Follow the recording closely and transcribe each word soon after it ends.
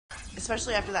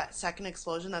Especially after that second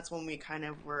explosion, that's when we kind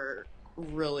of were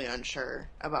really unsure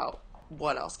about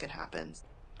what else could happen.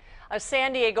 A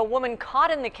San Diego woman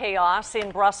caught in the chaos in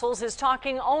Brussels is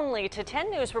talking only to 10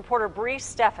 News reporter Bree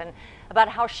Steffen about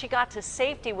how she got to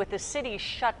safety with the city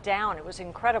shut down. It was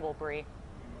incredible, Bree.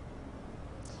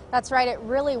 That's right, it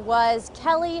really was.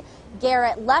 Kelly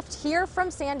Garrett left here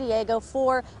from San Diego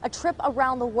for a trip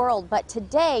around the world, but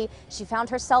today she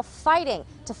found herself fighting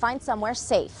to find somewhere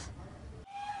safe.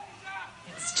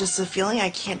 It's just a feeling I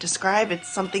can't describe.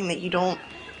 It's something that you don't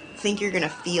think you're gonna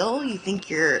feel. You think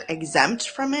you're exempt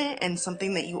from it, and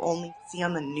something that you only see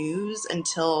on the news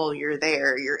until you're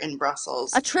there. You're in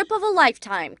Brussels. A trip of a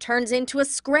lifetime turns into a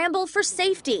scramble for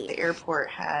safety. The airport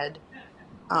had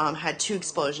two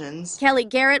explosions. Kelly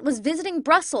Garrett was visiting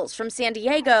Brussels from San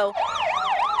Diego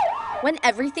when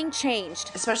everything changed.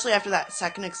 Especially after that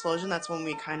second explosion, that's when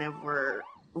we kind of were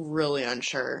really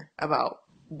unsure about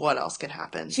what else could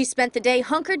happen. She spent the day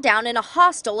hunkered down in a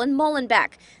hostel in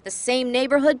Molenbeek, the same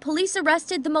neighborhood police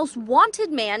arrested the most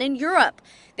wanted man in Europe.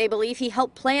 They believe he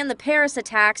helped plan the Paris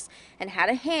attacks and had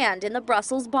a hand in the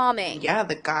Brussels bombing. Yeah,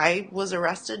 the guy was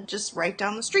arrested just right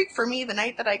down the street from me the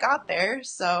night that I got there,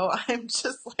 so I'm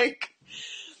just like,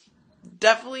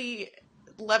 definitely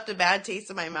left a bad taste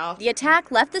in my mouth. The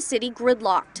attack left the city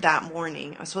gridlocked. That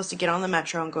morning, I was supposed to get on the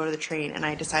metro and go to the train, and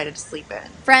I decided to sleep in.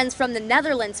 Friends from the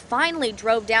Netherlands finally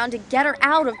drove down to get her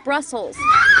out of Brussels.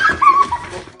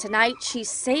 Tonight, she's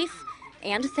safe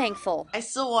and thankful. I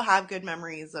still will have good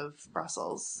memories of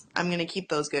Brussels. I'm going to keep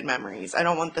those good memories. I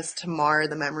don't want this to mar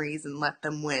the memories and let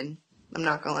them win. I'm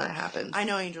not going to let it happen. I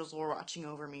know angels were watching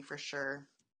over me for sure.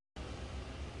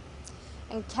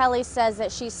 And Kelly says that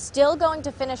she's still going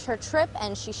to finish her trip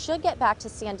and she should get back to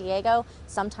San Diego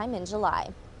sometime in July.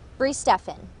 Bree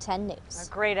Steffen, 10 News.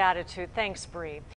 A great attitude. Thanks, Bree.